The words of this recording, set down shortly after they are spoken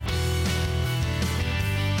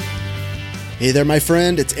Hey there, my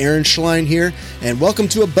friend. It's Aaron Schlein here, and welcome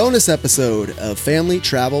to a bonus episode of Family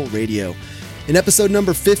Travel Radio. In episode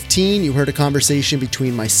number 15, you heard a conversation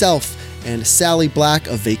between myself and Sally Black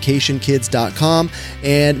of VacationKids.com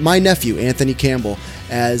and my nephew, Anthony Campbell,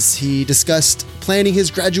 as he discussed planning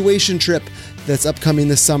his graduation trip that's upcoming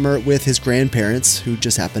this summer with his grandparents, who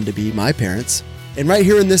just happen to be my parents. And right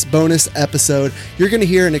here in this bonus episode, you're going to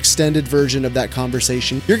hear an extended version of that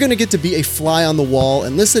conversation. You're going to get to be a fly on the wall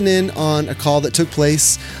and listen in on a call that took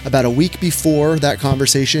place about a week before that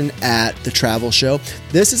conversation at the travel show.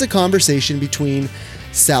 This is a conversation between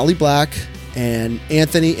Sally Black and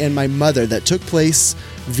Anthony and my mother that took place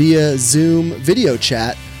via Zoom video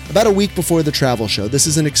chat about a week before the travel show. This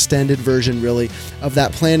is an extended version, really, of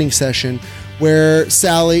that planning session where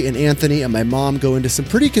Sally and Anthony and my mom go into some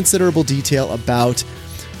pretty considerable detail about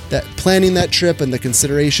that planning that trip and the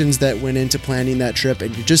considerations that went into planning that trip.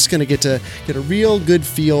 And you're just going to get a real good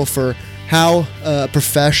feel for how a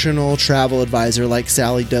professional travel advisor like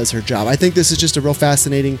Sally does her job. I think this is just a real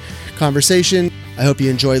fascinating conversation. I hope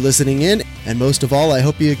you enjoy listening in. And most of all, I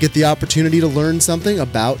hope you get the opportunity to learn something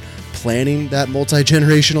about planning that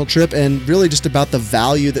multi-generational trip and really just about the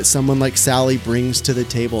value that someone like Sally brings to the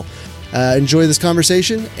table. Enjoy this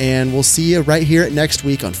conversation, and we'll see you right here next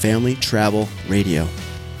week on Family Travel Radio.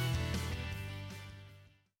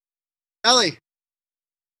 Sally.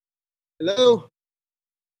 Hello.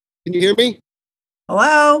 Can you hear me?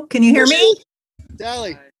 Hello. Can you hear me?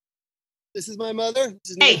 Sally. This is my mother. This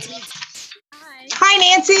is Nancy. Hey. Hi,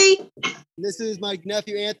 Nancy. This is my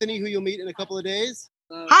nephew, Anthony, who you'll meet in a couple of days.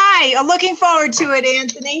 Hi. I'm looking forward to it,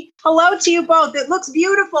 Anthony. Hello to you both. It looks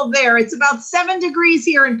beautiful there. It's about 7 degrees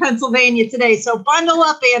here in Pennsylvania today. So bundle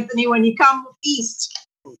up, Anthony, when you come east.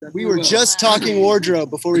 We were just talking wardrobe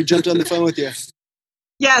before we jumped on the phone with you.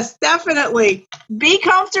 Yes, definitely. Be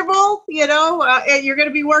comfortable. You're going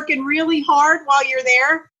to be working really hard while you're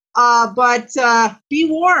there. But be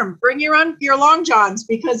warm. Bring your long johns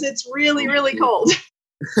because it's really, really cold.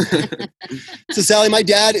 So Sally, my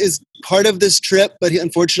dad is part of this trip, but he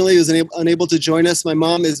unfortunately was unable to join us. My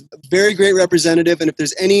mom is a very great representative, and if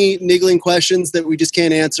there's any niggling questions that we just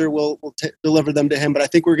can't answer, we'll deliver them to him, but I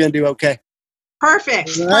think we're going to do okay.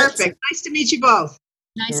 Perfect. Right. Perfect. Nice to meet you both.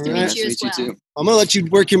 Nice to meet you as well. You too. I'm going to let you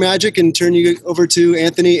work your magic and turn you over to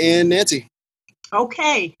Anthony and Nancy.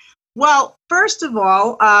 Okay. Well, first of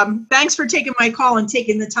all, thanks for taking my call and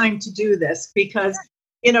taking the time to do this because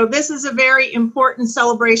this is a very important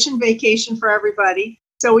celebration vacation for everybody.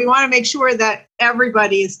 So we want to make sure that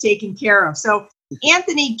everybody is taken care of. So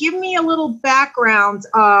Anthony, give me a little background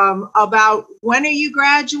about when are you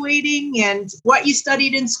graduating and what you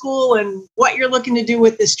studied in school and what you're looking to do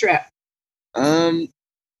with this trip.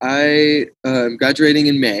 I am graduating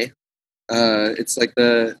in May. It's like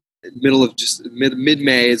the middle of just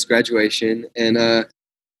mid-May is graduation, and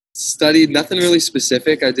studied nothing really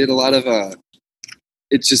specific. I did a lot of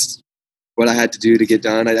it's just what I had to do to get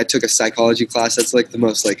done. I took a psychology class. That's like the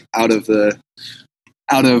most like out of the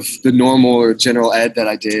normal or general ed that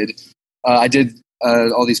I did. I did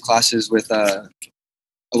all these classes with a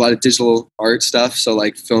lot of digital art stuff. So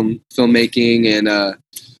like filmmaking and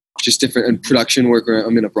just different and production work.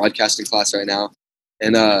 I'm in a broadcasting class right now.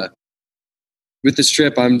 And with this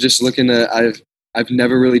trip, I'm just looking to, I've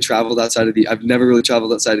never really traveled outside of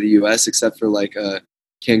the US except for like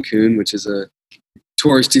Cancun, which is a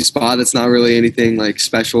touristy spot that's not really anything like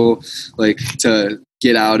special, like to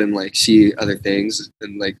get out and like see other things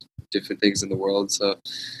and like different things in the world. So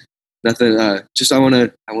nothing, just I want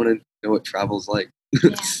to know what travel's like.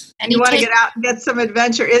 Yeah. And you want to get out and get some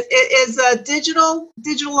adventure. Is digital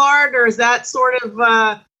art, or is that sort of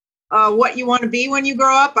what you want to be when you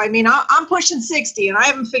grow up? I mean, I'm pushing 60 and I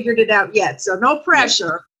haven't figured it out yet, so no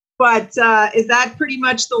pressure. But is that pretty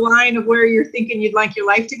much the line of where you're thinking you'd like your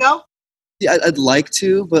life to go? Yeah, I'd like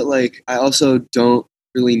to, but like I also don't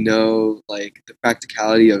really know like the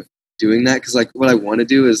practicality of doing that, because like what I want to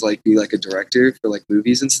do is like be like a director for like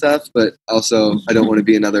movies and stuff, but also I don't want to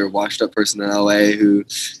be another washed up person in LA who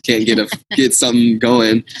can't get something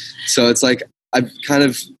going. So it's like I've kind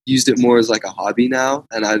of used it more as like a hobby now,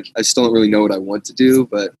 and I still don't really know what I want to do,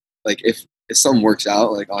 but like if something works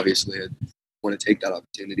out, like obviously I'd want to take that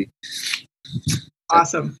opportunity.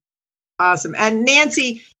 Awesome. And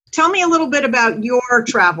Nancy, tell me a little bit about your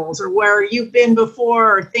travels or where you've been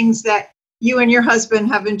before or things that you and your husband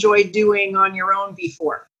have enjoyed doing on your own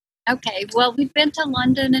before. Okay. Well, we've been to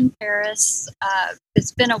London and Paris.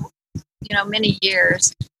 It's been many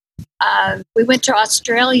years. We went to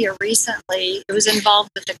Australia recently. It was involved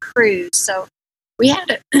with a cruise. So we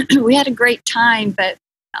had a great time, but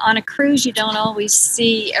on a cruise, you don't always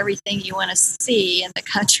see everything you want to see in the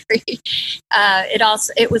country.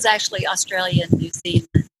 It was actually Australia and New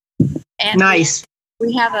Zealand. And Nice.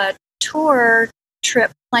 we have a tour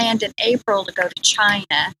trip planned in April to go to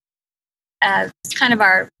China. It's kind of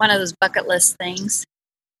one of those bucket list things.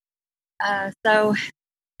 So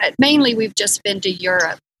mainly we've just been to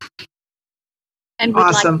Europe. And we'd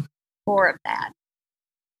Awesome. like more of that.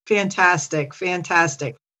 Fantastic.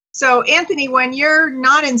 So, Anthony, when you're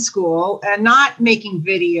not in school and not making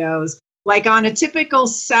videos, like on a typical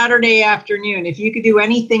Saturday afternoon, if you could do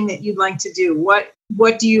anything that you'd like to do,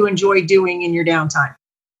 what do you enjoy doing in your downtime?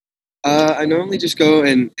 I normally just go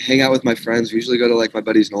and hang out with my friends. We usually go to like my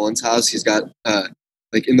buddy's Nolan's house. He's got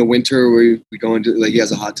like in the winter we go into, like, he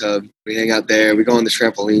has a hot tub. We hang out there. We go on the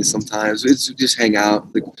trampoline sometimes. It's just hang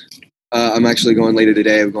out. Like, I'm actually going later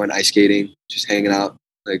today. I'm going ice skating, just hanging out,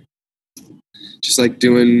 like just like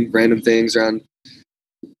doing random things around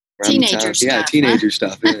Teenager town. stuff. Yeah, teenager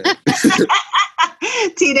stuff. Yeah.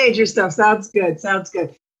 Teenager stuff. Sounds good.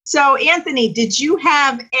 So, Anthony, did you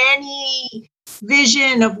have any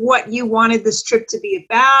vision of what you wanted this trip to be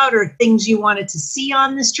about, or things you wanted to see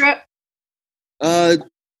on this trip?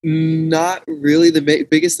 Not really. The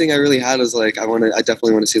biggest thing I really had was like, I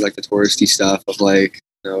definitely want to see like the touristy stuff of like,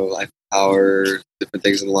 Eiffel Tower, different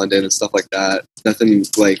things in London and stuff like that. Nothing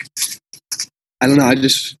like, I don't know. I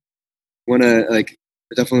just want to like,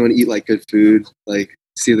 I definitely want to eat like good food, like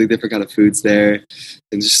see the different kind of foods there,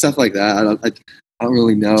 and just stuff like that. I don't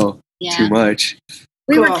really know too much.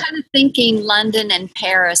 We were kind of thinking London and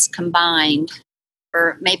Paris combined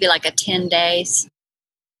for maybe like a 10 days,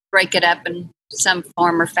 break it up in some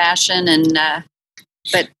form or fashion, and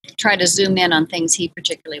but try to zoom in on things he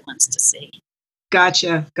particularly wants to see.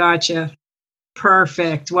 Gotcha.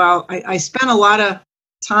 Perfect. Well, I spent a lot of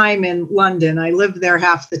time in London. I lived there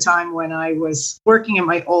half the time when I was working at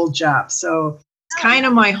my old job. So it's kind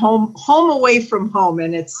of my home away from home,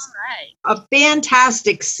 and it's a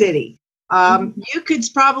fantastic city. You could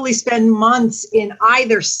probably spend months in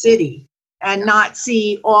either city and not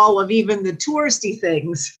see all of even the touristy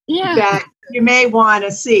things that you may want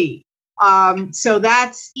to see. So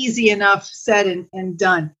that's easy enough said and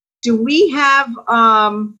done. Do we have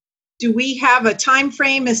a time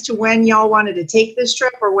frame as to when y'all wanted to take this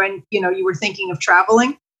trip, or when you were thinking of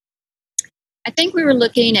traveling? I think we were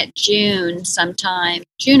looking at June sometime,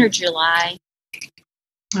 June or July.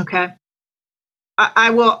 Okay.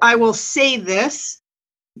 I will say this: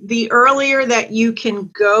 the earlier that you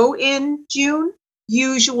can go in June,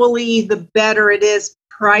 usually the better it is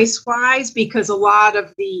price-wise, because a lot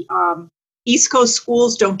of the East Coast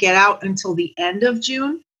schools don't get out until the end of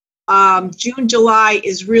June. June, July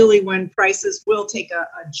is really when prices will take a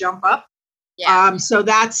jump up. Yeah. So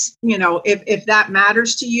that's, if that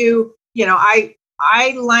matters to you,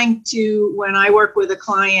 I like to, when I work with a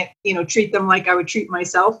client, treat them like I would treat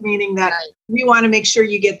myself, meaning that we want to make sure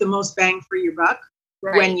you get the most bang for your buck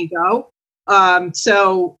when you go.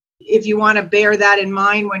 So if you want to bear that in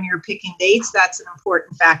mind when you're picking dates, that's an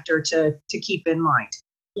important factor to keep in mind.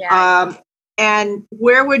 Yeah. And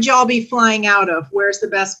where would y'all be flying out of? Where's the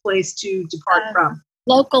best place to depart from?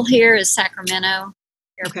 Local here is Sacramento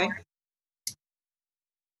Airport. Okay.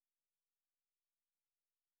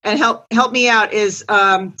 And help me out. Is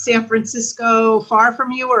San Francisco far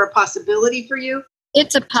from you, or a possibility for you?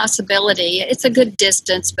 It's a possibility. It's a good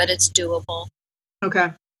distance, but it's doable.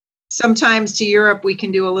 Okay. Sometimes to Europe, we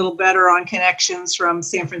can do a little better on connections from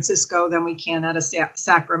San Francisco than we can out of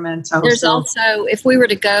Sacramento. There's also, if we were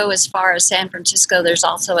to go as far as San Francisco, there's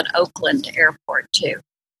also an Oakland airport too.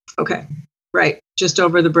 Okay. Right. Just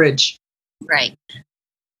over the bridge. Right.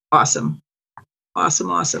 Awesome.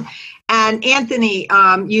 And Anthony,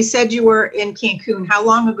 you said you were in Cancun. How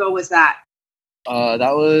long ago was that? It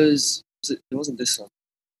wasn't this summer.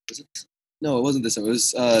 Was it? No, it wasn't this summer. It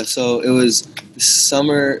was so it was the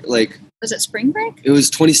summer, like. Was it spring break? It was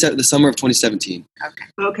the summer of 2017.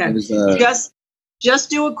 Okay. It was, just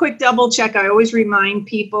do a quick double check. I always remind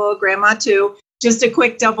people, Grandma too, just a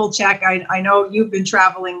quick double check. I know you've been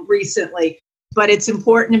traveling recently, but it's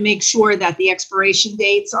important to make sure that the expiration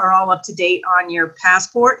dates are all up to date on your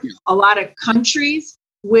passport. A lot of countries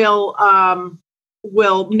will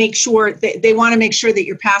make sure that they want to make sure that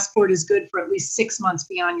your passport is good for at least 6 months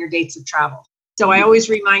beyond your dates of travel. So I always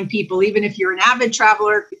remind people, even if you're an avid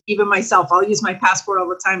traveler, even myself, I'll use my passport all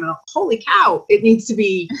the time. And holy cow, it needs to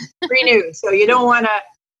be renewed. So you don't want to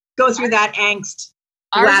go through that angst.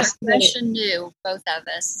 Ours are fresh and new, both of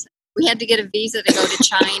us. We had to get a visa to go to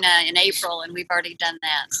China in April, and we've already done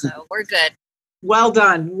that. So we're good. Well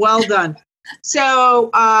done. So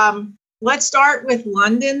let's start with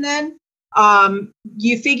London then.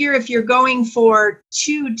 You figure if you're going for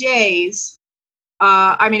 2 days,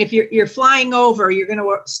 if you're flying over, you're going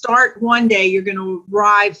to start one day, you're going to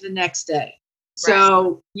arrive the next day.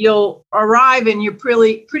 So you'll arrive and you're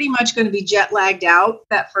pretty much going to be jet lagged out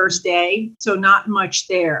that first day. So not much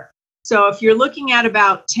there. So if you're looking at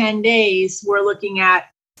about 10 days, we're looking at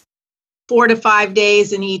 4 to 5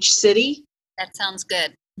 days in each city. That sounds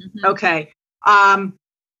good. Mm-hmm. Okay.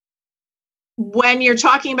 When you're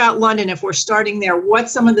talking about London, if we're starting there,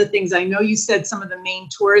 what's some of the things? I know you said some of the main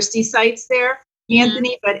touristy sites there,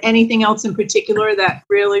 Anthony, but anything else in particular that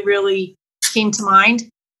really, really came to mind?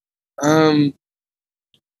 I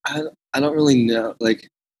don't really know. Like,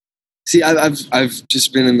 see, I've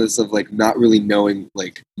just been in this of like not really knowing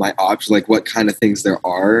like my options, like what kind of things there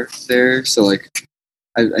are there. So like,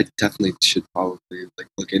 I definitely should probably like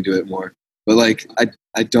look into it more. But like,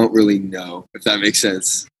 I don't really know if that makes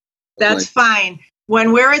sense. That's fine.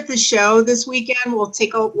 When we're at the show this weekend, we'll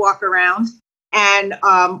take a walk around and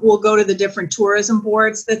we'll go to the different tourism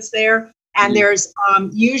boards that's there. And there's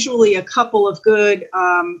usually a couple of good,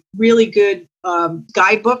 really good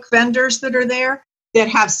guidebook vendors that are there that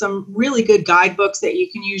have some really good guidebooks that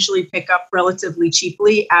you can usually pick up relatively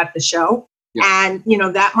cheaply at the show. Yeah. And,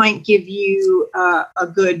 that might give you a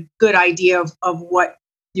good idea of what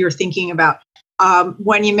you're thinking about.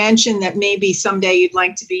 When you mentioned that maybe someday you'd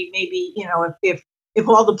like to be, maybe, if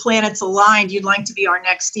all the planets aligned, you'd like to be our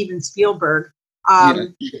next Steven Spielberg,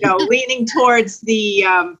 leaning towards the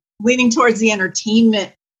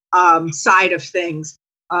entertainment side of things.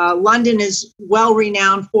 London is well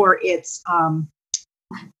renowned for its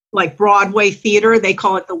like Broadway theater. They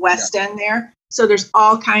call it the West End there. So there's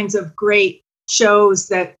all kinds of great shows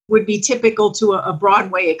that would be typical to a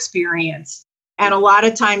Broadway experience. And a lot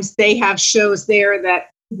of times they have shows there that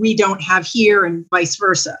we don't have here and vice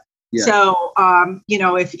versa. Yeah. So,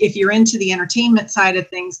 if you're into the entertainment side of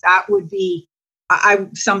things, that would be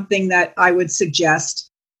something that I would suggest.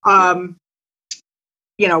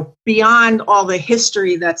 Beyond all the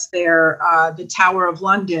history that's there, the Tower of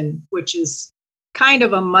London, which is kind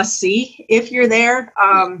of a must-see if you're there.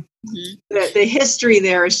 The history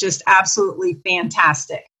there is just absolutely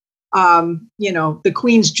fantastic. The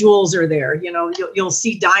Queen's jewels are there. You'll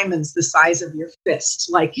see diamonds the size of your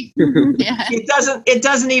fist. Like it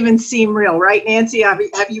doesn't even seem real, right, Nancy? Have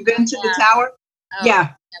you been to the tower? Oh, yeah,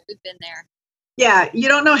 we've been there. Yeah, you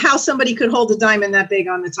don't know how somebody could hold a diamond that big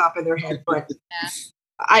on the top of their head, but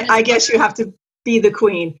I guess you have to be the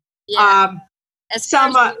queen. Yeah. As far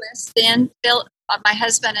as the West End, Phil, my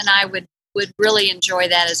husband and I would really enjoy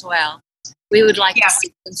that as well. We would like to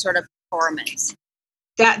see some sort of performance.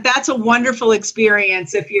 That's a wonderful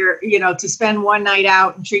experience if you're, to spend one night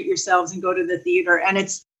out and treat yourselves and go to the theater. And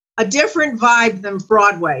it's a different vibe than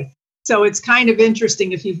Broadway. So it's kind of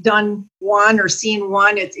interesting. If you've done one or seen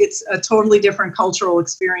one, it's a totally different cultural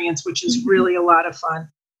experience, which is really a lot of fun.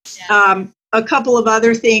 Yeah. A couple of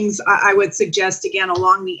other things I would suggest, again,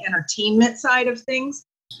 along the entertainment side of things.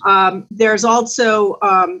 There's also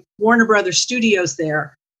Warner Brothers Studios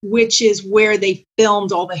there, which is where they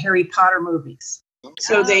filmed all the Harry Potter movies.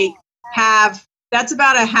 So they have, that's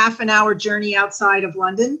about a half an hour journey outside of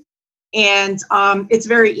London. And it's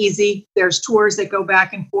very easy. There's tours that go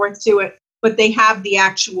back and forth to it, but they have the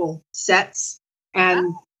actual sets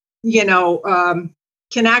and,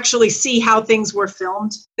 can actually see how things were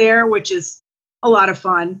filmed there, which is a lot of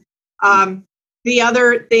fun. The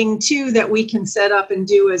other thing, too, that we can set up and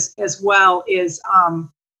do as well is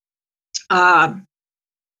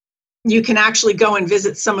you can actually go and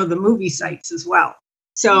visit some of the movie sites as well.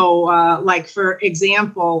 So, like, for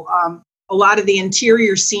example, a lot of the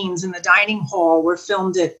interior scenes in the dining hall were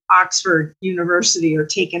filmed at Oxford University or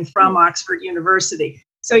taken from Oxford University.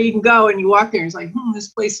 So you can go and you walk there and it's like, this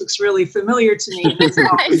place looks really familiar to me.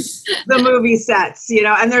 The movie sets,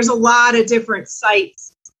 and there's a lot of different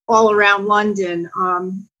sites all around London.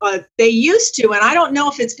 But they used to, and I don't know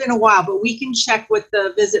if it's been a while, but we can check with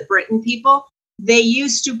the Visit Britain people. They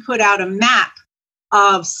used to put out a map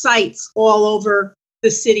of sites all over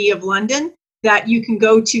the city of London that you can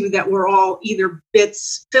go to that were all either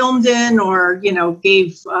bits filmed in or,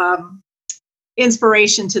 gave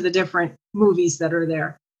inspiration to the different movies that are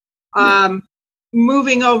there.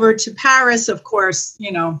 Moving over to Paris, of course,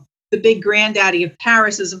 the big granddaddy of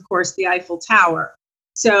Paris is, of course, the Eiffel Tower.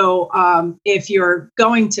 So if you're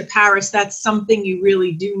going to Paris, that's something you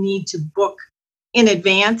really do need to book in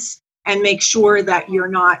advance and make sure that you're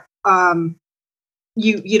not,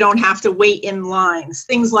 you don't have to wait in lines.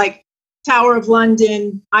 Things like Tower of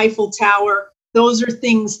London, Eiffel Tower, those are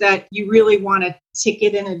things that you really want to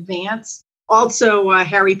ticket in advance. Also,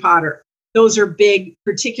 Harry Potter. those are big,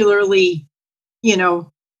 particularly,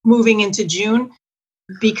 moving into June,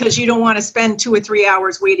 because you don't want to spend 2 or 3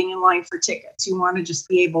 hours waiting in line for tickets. You want to just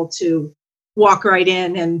be able to walk right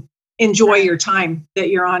in and enjoy your time that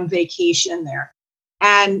you're on vacation there.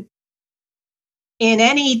 And in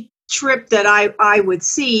any trip that I would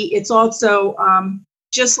see, it's also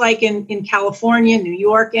just like in California, New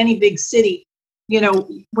York, any big city,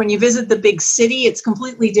 when you visit the big city, it's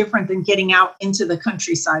completely different than getting out into the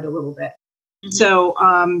countryside a little bit. Mm-hmm. So,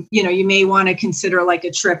 you may want to consider like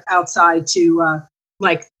a trip outside to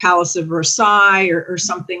like Palace of Versailles or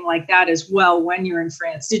something like that as well when you're in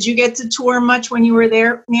France. Did you get to tour much when you were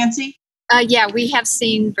there, Nancy? Yeah, we have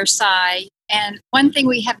seen Versailles. And one thing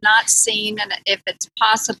we have not seen, and if it's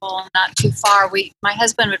possible, not too far, my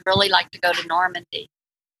husband would really like to go to Normandy.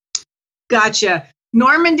 Gotcha.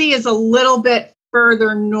 Normandy is a little bit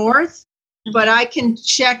further north, but I can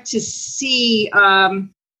check to see.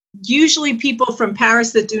 Usually people from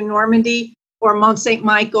Paris that do Normandy or Mont Saint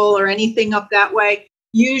Michael or anything up that way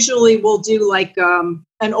usually will do like an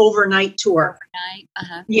overnight tour. Overnight,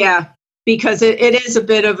 uh-huh. Yeah, because it is a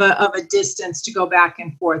bit of a distance to go back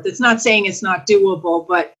and forth. It's not saying it's not doable,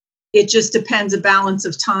 but it just depends a balance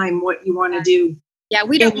of time, what you want to do. Yeah,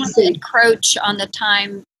 we don't want to encroach on the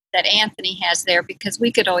time that Anthony has there, because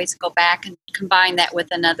we could always go back and combine that with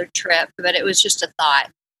another trip, but it was just a thought.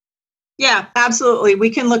 Yeah, absolutely. We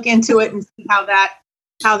can look into it and see how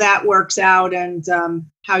that works out and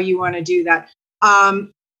how you want to do that.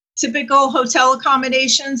 Typical hotel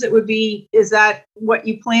accommodations, is that what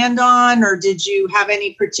you planned on, or did you have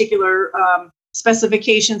any particular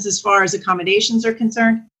specifications as far as accommodations are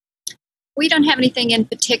concerned? We don't have anything in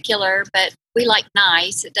particular, but we like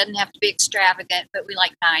nice. It doesn't have to be extravagant, but we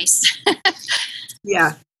like nice.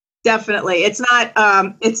 Yeah, definitely. It's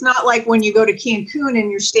not like when you go to Cancun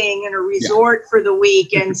and you're staying in a resort for the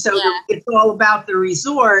week, and so it's all about the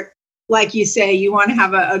resort. Like you say, you want to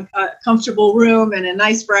have a comfortable room and a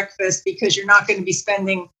nice breakfast, because you're not going to be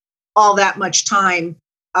spending all that much time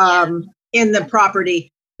in the property.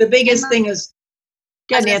 The biggest thing is,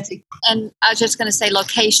 good, Nancy. And I was just going to say,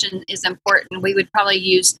 location is important. We would probably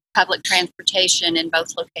use public transportation in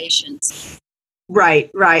both locations.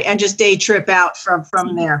 Right. And just day trip out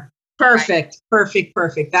from there. Perfect.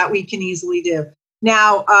 That we can easily do.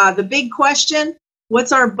 Now, the big question,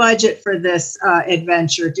 what's our budget for this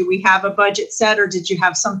adventure? Do we have a budget set, or did you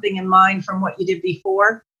have something in mind from what you did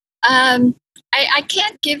before? I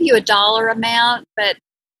can't give you a dollar amount, but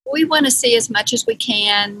we want to see as much as we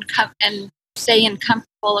can and stay in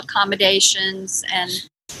comfortable accommodations. And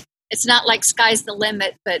it's not like sky's the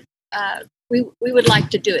limit, but we would like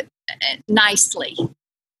to do it nicely.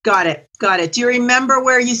 Got it. Do you remember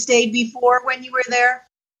where you stayed before when you were there?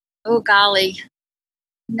 Oh, golly.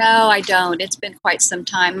 No, I don't. It's been quite some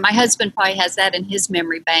time. My husband probably has that in his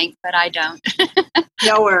memory bank, but I don't.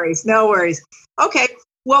 No worries. Okay.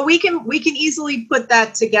 Well, we can easily put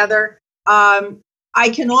that together. I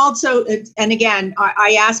can also, and again,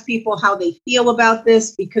 I ask people how they feel about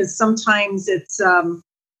this, because sometimes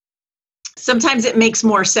sometimes it makes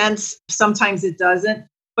more sense, sometimes it doesn't.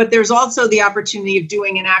 But there's also the opportunity of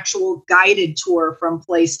doing an actual guided tour from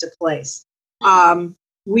place to place.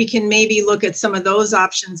 We can maybe look at some of those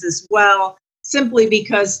options as well, simply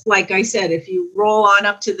because, like I said, if you roll on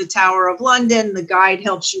up to the Tower of London, the guide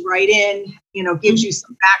helps you right in, gives you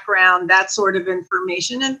some background, that sort of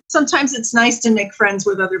information. And sometimes it's nice to make friends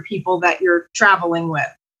with other people that you're traveling with.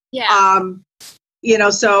 Yeah.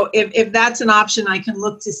 So if that's an option, I can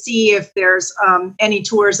look to see if there's any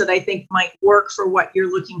tours that I think might work for what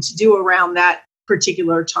you're looking to do around that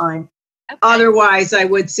particular time. Okay. Otherwise, I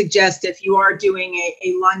would suggest, if you are doing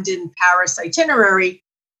a London-Paris itinerary,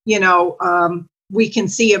 we can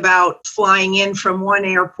see about flying in from one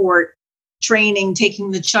airport,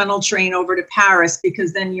 taking the Channel train over to Paris,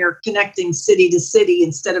 because then you're connecting city to city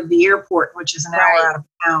instead of the airport, which is an hour out of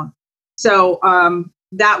town. So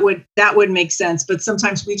that would make sense. But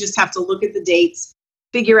sometimes we just have to look at the dates,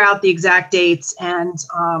 figure out the exact dates, and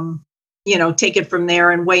take it from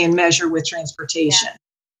there and weigh and measure with transportation. Yeah.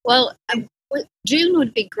 Well, June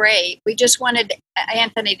would be great. We just wanted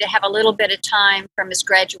Anthony to have a little bit of time from his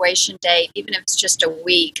graduation date, even if it's just a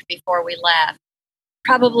week before we left.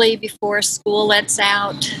 Probably before school lets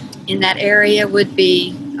out in that area would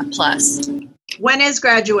be a plus. When is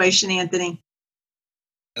graduation, Anthony?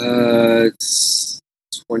 It's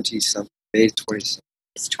 20-something, May 20-something.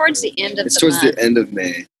 It's towards the end of the month. The end of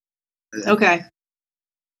May. Okay.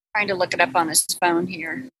 Trying to look it up on his phone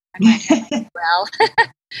here. I might have it well.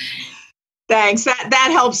 Thanks. That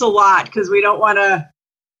helps a lot, because we don't want to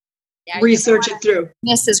research it through.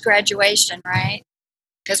 Miss his graduation, right?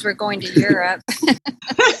 because we're going to Europe.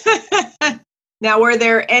 Now, were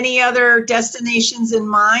there any other destinations in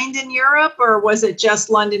mind in Europe, or was it just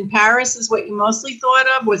London, Paris is what you mostly thought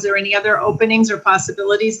of? Was there any other openings or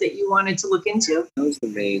possibilities that you wanted to look into? That was the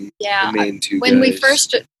main two When we guys.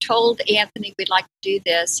 first told Anthony we'd like to do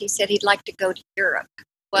this, he said he'd like to go to Europe.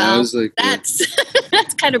 Well, that's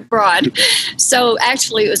kind of broad. So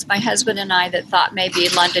actually, it was my husband and I that thought maybe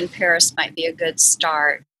London, Paris might be a good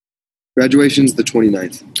start. Graduation's the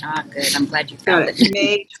 29th. Ah, good. I'm glad you found it.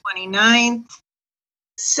 May 29th.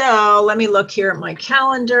 So let me look here at my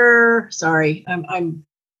calendar. Sorry,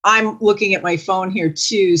 I'm looking at my phone here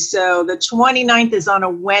too. So the 29th is on a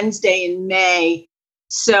Wednesday in May.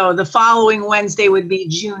 So the following Wednesday would be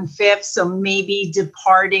June 5th. So maybe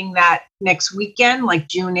departing that next weekend, like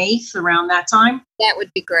June 8th, around that time. That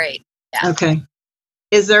would be great. Yeah. Okay.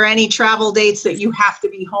 Is there any travel dates that you have to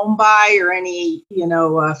be home by, or any,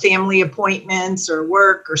 family appointments or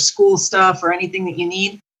work or school stuff or anything that you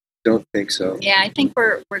need? Don't think so. Yeah, I think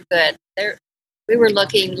we're good. We were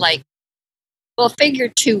looking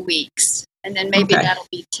figure 2 weeks, and then maybe that'll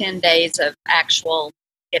be 10 days of actual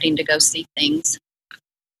getting to go see things.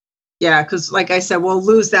 Yeah, because like I said, we'll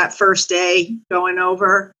lose that first day going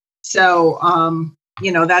over. So,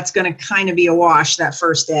 that's going to kind of be a wash that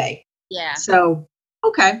first day. Yeah. So,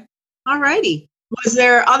 okay. All righty. Was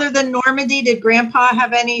there, other than Normandy, did Grandpa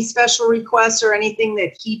have any special requests or anything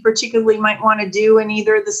that he particularly might want to do in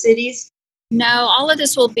either of the cities? No, all of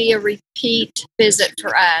this will be a repeat visit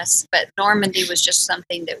for us, but Normandy was just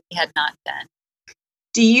something that we had not done.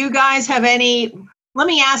 Do you guys have any, let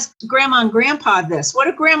me ask Grandma and Grandpa this. What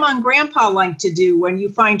do Grandma and Grandpa like to do when you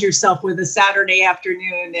find yourself with a Saturday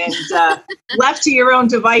afternoon and left to your own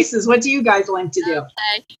devices? What do you guys like to do?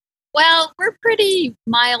 Okay. Well, we're a pretty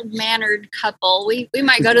mild-mannered couple. We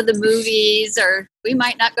might go to the movies, or we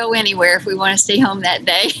might not go anywhere if we want to stay home that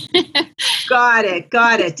day. Got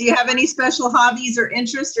it. Do you have any special hobbies or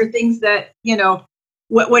interests or things that,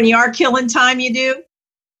 when you are killing time, you do?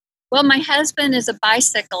 Well, my husband is a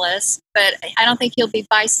bicyclist, but I don't think he'll be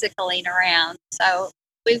bicycling around, so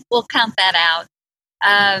we'll count that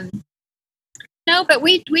out. No, but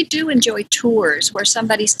we do enjoy tours where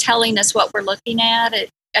somebody's telling us what we're looking at.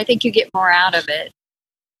 I think you get more out of it.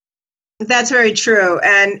 That's very true.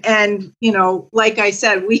 And like I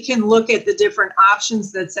said, we can look at the different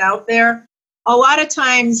options that's out there. A lot of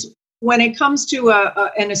times when it comes to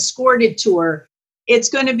an escorted tour, it's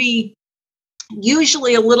going to be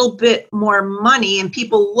usually a little bit more money, and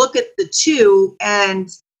people look at the two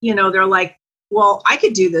and, they're like, well, I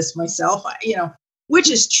could do this myself, which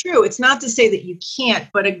is true. It's not to say that you can't,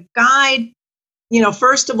 but a guide,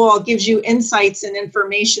 first of all, gives you insights and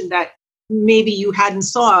information that maybe you hadn't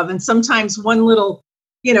saw of. And sometimes one little,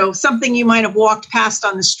 something you might have walked past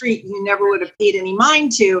on the street, you never would have paid any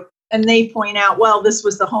mind to. And they point out, well, this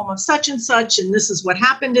was the home of such and such, and this is what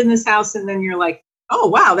happened in this house. And then you're like, oh,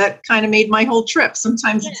 wow, that kind of made my whole trip.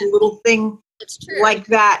 Sometimes it's a little thing like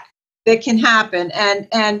that can happen.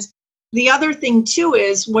 And the other thing, too,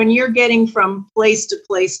 is when you're getting from place to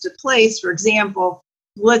place to place, for example,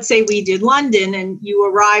 let's say we did London and you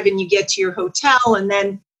arrive and you get to your hotel, and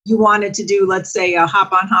then you wanted to do, let's say, a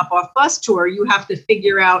hop on, hop off bus tour. You have to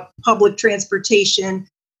figure out public transportation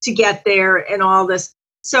to get there and all this.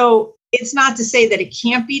 So it's not to say that it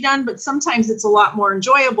can't be done, but sometimes it's a lot more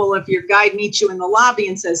enjoyable if your guide meets you in the lobby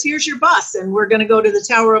and says, here's your bus, and we're going to go to the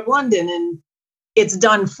Tower of London, and it's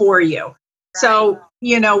done for you. Right. So,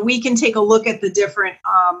 we can take a look at the different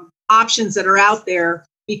options that are out there,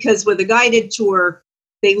 because with a guided tour,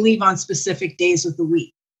 they leave on specific days of the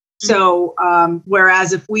week. So,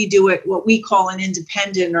 whereas if we do it, what we call an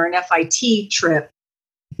independent or an FIT trip,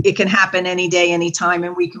 it can happen any day, anytime,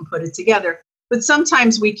 and we can put it together. But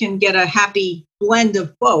sometimes we can get a happy blend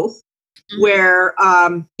of both, where,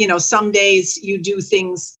 some days you do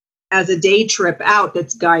things as a day trip out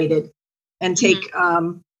that's guided and take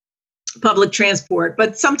public transport.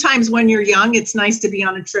 But sometimes when you're young, it's nice to be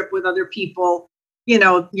on a trip with other people,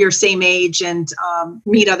 your same age, and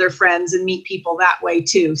meet other friends and meet people that way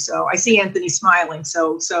too. So I see Anthony smiling.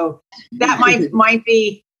 So that might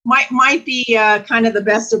be kind of the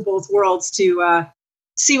best of both worlds to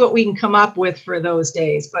see what we can come up with for those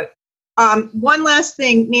days. But one last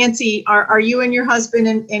thing, Nancy, are you and your husband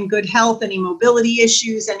in good health? Any mobility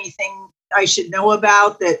issues? Anything I should know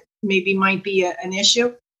about that maybe might be an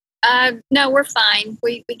issue? No, we're fine.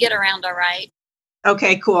 We get around all right.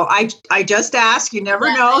 Okay, cool. I just asked. You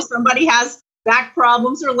never know. Somebody has back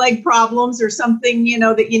problems or leg problems or something,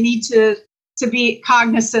 that you need to be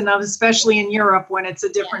cognizant of, especially in Europe when it's a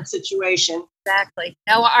different situation. Exactly.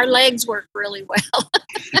 No, our legs work really well.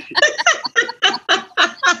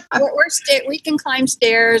 We can climb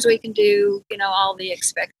stairs. We can do, all the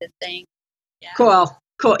expected things. Yeah. Cool.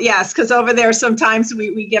 Yes, because over there sometimes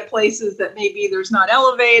we get places that maybe there's not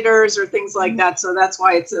elevators or things like that. So that's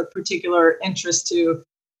why it's a particular interest to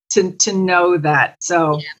know that.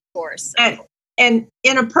 So yeah, of course. And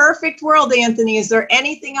in a perfect world, Anthony, is there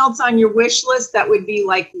anything else on your wish list that would be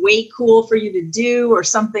like way cool for you to do, or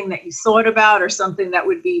something that you thought about, or something that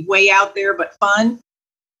would be way out there but fun?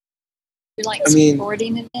 You like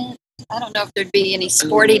sporting events? I don't know if there'd be any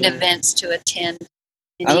sporting events to attend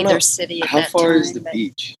in either city at that time. How far is the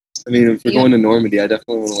beach? I mean, if we're going to Normandy, I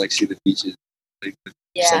definitely want to see the beaches,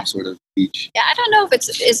 some sort of beach. Yeah, I don't know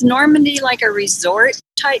if is Normandy like a resort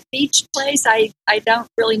type beach place? I don't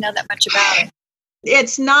really know that much about it.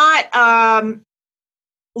 It's not,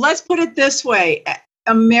 let's put it this way,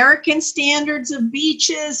 American standards of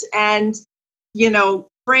beaches and,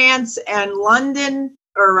 France and London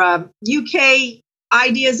or UK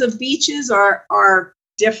ideas of beaches are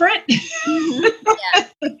different.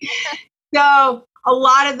 Mm-hmm. So a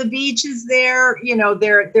lot of the beaches there,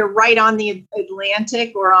 they're right on the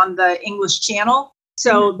Atlantic or on the English Channel.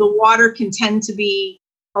 So the water can tend to be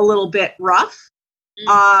a little bit rough.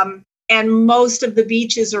 And most of the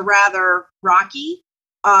beaches are rather rocky.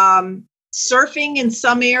 Surfing in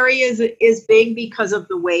some areas is big because of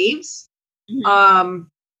the waves.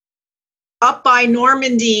 Up by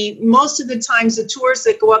Normandy, most of the times the tours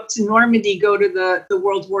that go up to Normandy go to the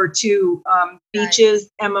World War II beaches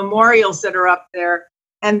and memorials that are up there.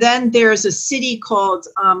 And then there's a city called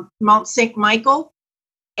Mount St. Michael.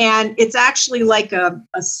 And it's actually like a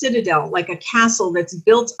citadel, like a castle that's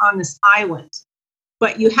built on this island.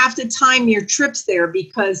 But you have to time your trips there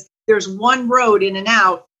because there's one road in and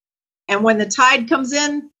out. And when the tide comes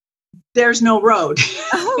in, there's no road.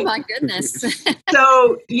 Oh, my goodness.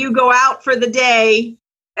 So you go out for the day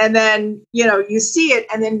and then, you see it.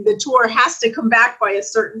 And then the tour has to come back by a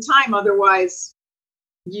certain time. Otherwise,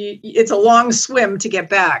 it's a long swim to get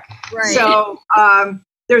back. Right. So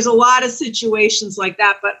there's a lot of situations like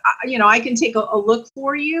that. But, I can take a look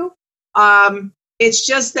for you. It's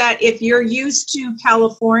just that if you're used to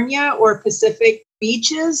California or Pacific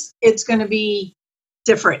beaches, it's going to be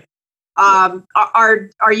different. Are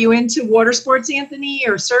you into water sports, Anthony,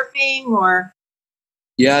 or surfing, or?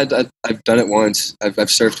 Yeah, I've done it once. I've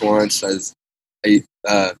surfed once.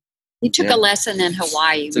 You took a lesson in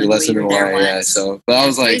Hawaii. Took a lesson in Hawaii, yeah. So, but I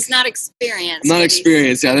was like, he's not experienced. I'm not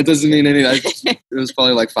experienced. Yeah, that doesn't mean anything. It was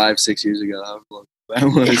probably like 5-6 years ago. That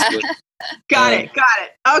was. Got it.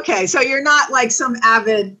 Okay, so you're not like some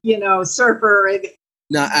avid, surfer.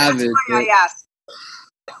 Not avid. That's why I asked.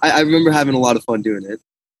 I remember having a lot of fun doing it,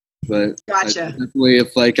 but gotcha. Definitely,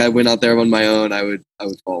 if I went out there on my own, I would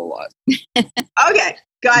fall a lot. Okay,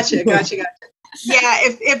 gotcha. Yeah,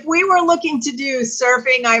 if we were looking to do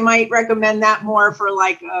surfing, I might recommend that more for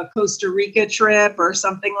like a Costa Rica trip or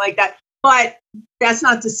something like that. But that's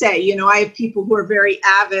not to say, I have people who are very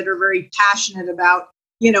avid or very passionate about,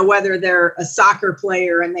 whether they're a soccer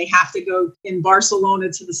player and they have to go in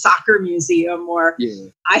Barcelona to the soccer museum, or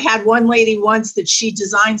I had one lady once that she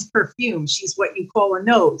designs perfume. She's what you call a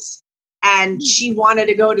nose. And she wanted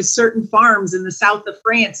to go to certain farms in the south of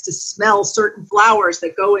France to smell certain flowers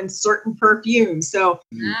that go in certain perfumes. So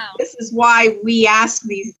This is why we ask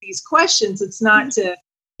these questions. It's not to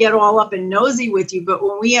get all up and nosy with you, but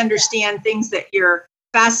when we understand things that you're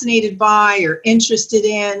fascinated by or interested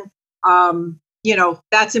in,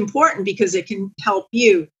 that's important because it can help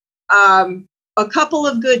you. A couple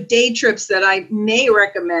of good day trips that I may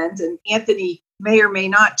recommend, and Anthony may or may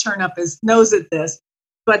not turn up his nose at this,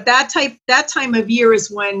 but that time of year is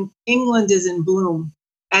when England is in bloom,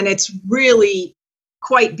 and it's really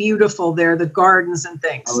quite beautiful there, the gardens and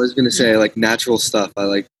things. I was going to say like natural stuff. I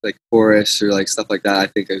like forests or like stuff like that. I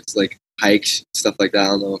think it's like hikes, stuff like that. I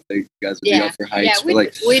don't know if you guys would be up for hikes. Yeah,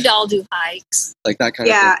 we'd all do hikes. Like that kind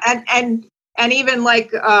of thing. Yeah, and even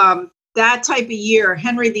like that type of year,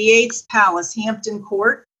 Henry VIII's Palace, Hampton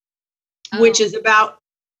Court, which is about,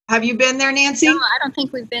 have you been there, Nancy? No, I don't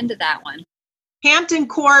think we've been to that one. Hampton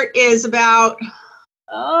Court is about,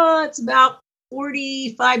 it's about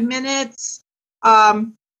 45 minutes out,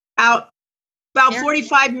 about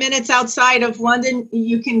 45 minutes outside of London.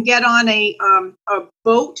 You can get on a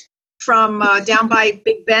boat from down by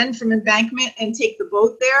Big Ben from Embankment and take the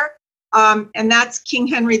boat there. And that's King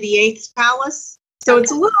Henry VIII's palace. So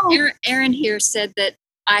it's a little... Aaron here said that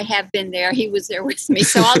I have been there. He was there with me,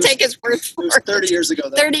 so I'll take his word for it. 30 years ago,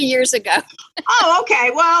 though. 30 years ago. Oh,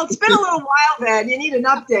 okay. Well, it's been a little while then. You need an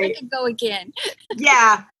update. I can go again.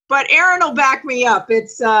 Yeah. but Aaron will back me up.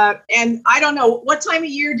 It's and I don't know, what time of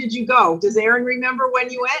year did you go? Does Aaron remember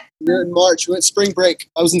when you went? We're in March. We went spring break.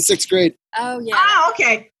 I was in 6th grade. Oh yeah. Ah,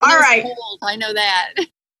 okay. And All it was right. cold, I know that.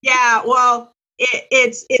 Yeah, well,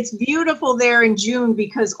 it's beautiful there in June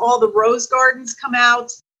because all the rose gardens come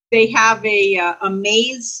out. They have a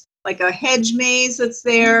maze, like a hedge maze that's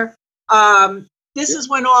there. This is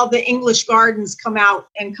when all the English gardens come out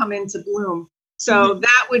and come into bloom. So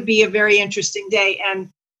that would be a very interesting day. And,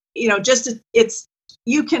 you know,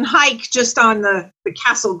 you can hike just on the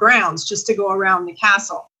castle grounds just to go around the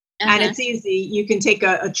castle. And it's easy. You can take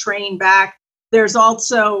a train back. There's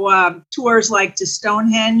also tours like to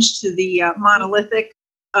Stonehenge, to the monolithic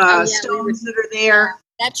stones that are there.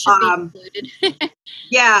 Yeah, that should be included.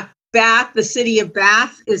 Yeah, Bath, the city of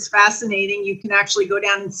Bath is fascinating. You can actually go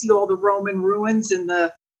down and see all the Roman ruins in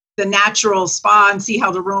the natural spa and see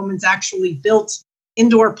how the Romans actually built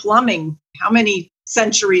indoor plumbing how many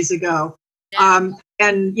centuries ago. Yeah.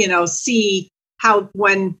 And, you know, see how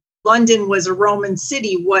when London was a Roman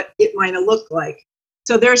city, what it might have looked like.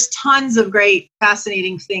 So there's tons of great,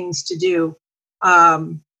 fascinating things to do.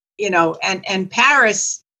 You know, and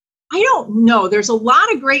Paris, I don't know. There's a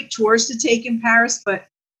lot of great tours to take in Paris, but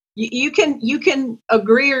you can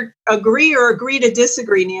agree or agree to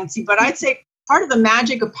disagree, Nancy. But I'd say part of the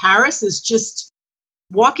magic of Paris is just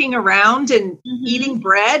walking around and eating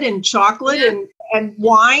bread and chocolate and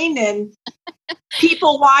wine and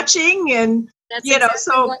people watching and that's you know, exactly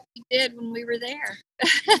so what we did when we were there.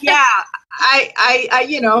 yeah, I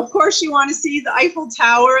you know, of course you want to see the Eiffel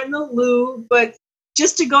Tower and the Louvre, but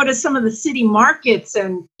just to go to some of the city markets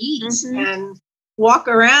and eat and walk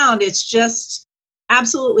around, it's just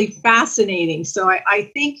absolutely fascinating. So I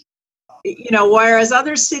think, you know, whereas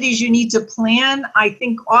other cities you need to plan, I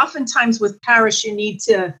think oftentimes with Paris you need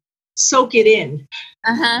to soak it in.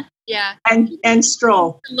 Yeah. And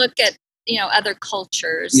stroll. Look at, you know, other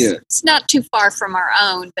cultures. Yeah. It's not too far from our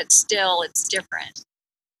own, but still it's different.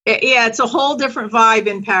 Yeah, it's a whole different vibe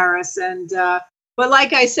in Paris. And but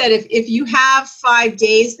like I said, if you have 5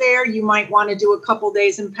 days there, you might want to do a couple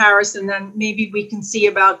days in Paris, and then maybe we can see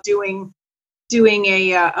about doing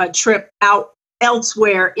a trip out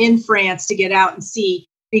elsewhere in France to get out and see,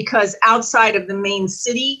 because outside of the main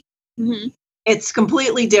city, it's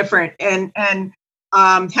completely different. And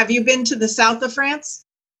have you been to the south of France?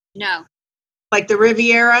 No. Like the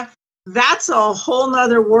Riviera? That's a whole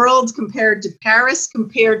nother world compared to Paris,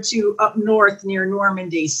 compared to up north near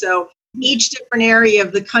Normandy. So each different area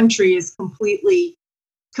of the country is completely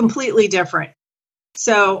different.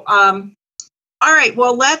 So, all right.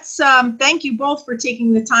 Well, let's thank you both for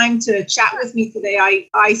taking the time to chat with me today.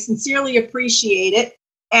 I sincerely appreciate it.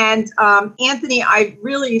 And Anthony, I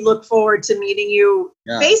really look forward to meeting you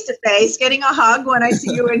face to face, getting a hug when I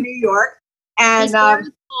see you in New York. And he's very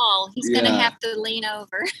tall. He's going to have to lean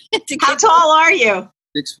over. How tall are you?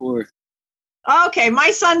 6'4". Okay,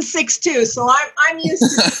 my son's 6'2", so I'm used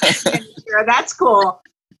to sure. That's cool.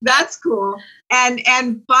 That's cool.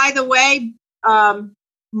 And by the way,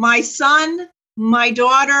 my son, my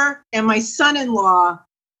daughter, and my son-in-law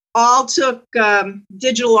all took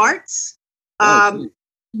digital arts.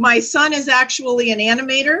 My son is actually an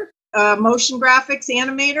animator, motion graphics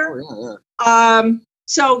animator.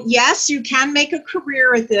 So yes, you can make a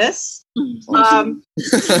career at this.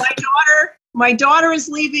 My daughter is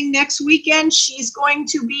leaving next weekend. She's going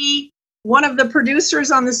to be one of the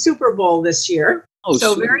producers on the Super Bowl this year.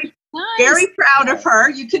 So very proud of her.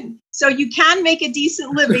 You can make a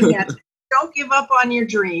decent living yet. Don't give up on your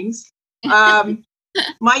dreams.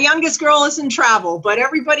 My youngest girl is in travel, but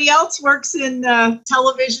everybody else works in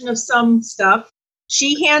television of some stuff.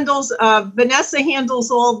 Vanessa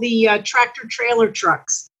handles all the tractor trailer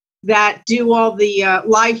trucks that do all the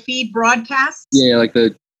live feed broadcasts. Yeah, like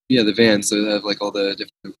the vans, so they have like all the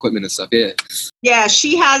different equipment and stuff. Yeah,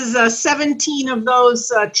 she has 17 of those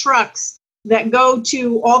trucks that go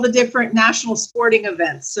to all the different national sporting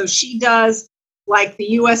events. So she does like the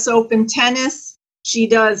U.S. Open tennis. She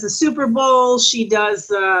does the Super Bowl. She does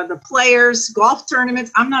the Players golf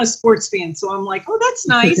tournaments. I'm not a sports fan, so I'm like, oh, that's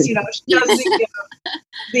nice. You know, she does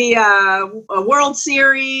the World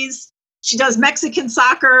Series. She does Mexican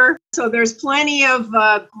soccer. So there's plenty of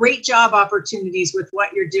great job opportunities with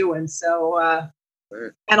what you're doing. So,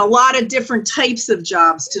 and a lot of different types of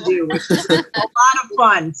jobs to do, which is a lot of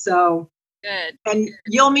fun. So. Good. And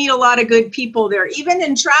you'll meet a lot of good people there, even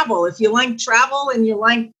in travel. If you like travel and you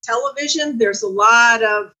like television, there's a lot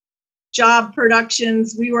of job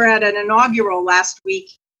productions. We were at an inaugural last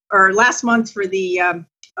month for the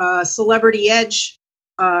Celebrity Edge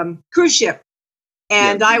cruise ship.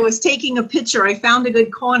 And I was taking a picture. I found a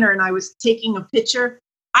good corner and I was taking a picture.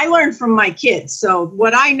 I learned from my kids. So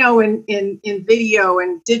what I know in video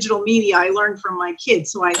and digital media, I learned from my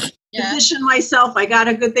kids. So I positioned myself. I got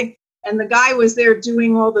a good thing. And the guy was there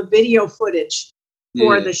doing all the video footage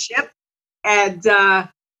for the ship. And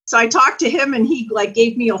so I talked to him, and he like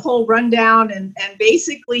gave me a whole rundown. And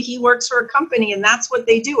basically he works for a company, and that's what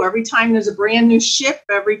they do. Every time there's a brand new ship,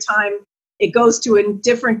 every time it goes to a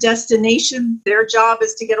different destination, their job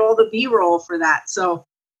is to get all the B-roll for that. So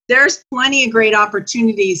there's plenty of great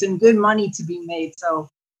opportunities and good money to be made. So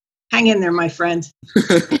hang in there, my friend.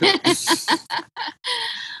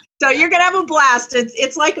 So you're going to have a blast.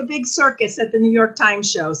 It's like a big circus at the New York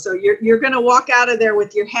Times show. So you're going to walk out of there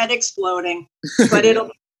with your head exploding, but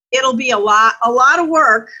it'll be a lot of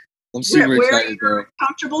work. I'm super Wear excited, your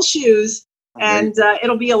comfortable shoes, and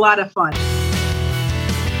it'll be a lot of fun.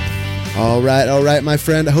 All right, my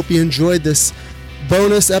friend. I hope you enjoyed this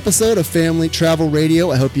bonus episode of Family Travel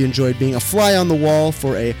Radio. I hope you enjoyed being a fly on the wall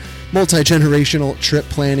for a multi-generational trip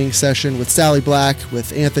planning session with Sally Black,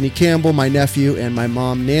 with Anthony Campbell, my nephew, and my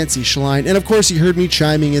mom, Nancy Schlein. And of course, you heard me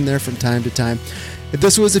chiming in there from time to time.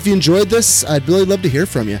 If you enjoyed this, I'd really love to hear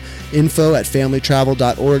from you.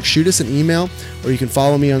 info@familytravel.org. Shoot us an email, or you can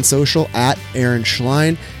follow me on social @Aaron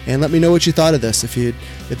Schlein, and let me know what you thought of this. If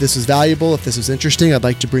this was valuable, if this was interesting, I'd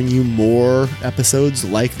like to bring you more episodes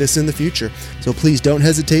like this in the future. So please don't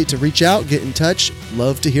hesitate to reach out, get in touch.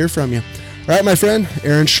 Love to hear from you. All right, my friend,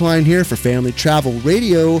 Aaron Schlein here for Family Travel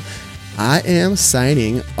Radio. I am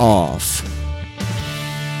signing off.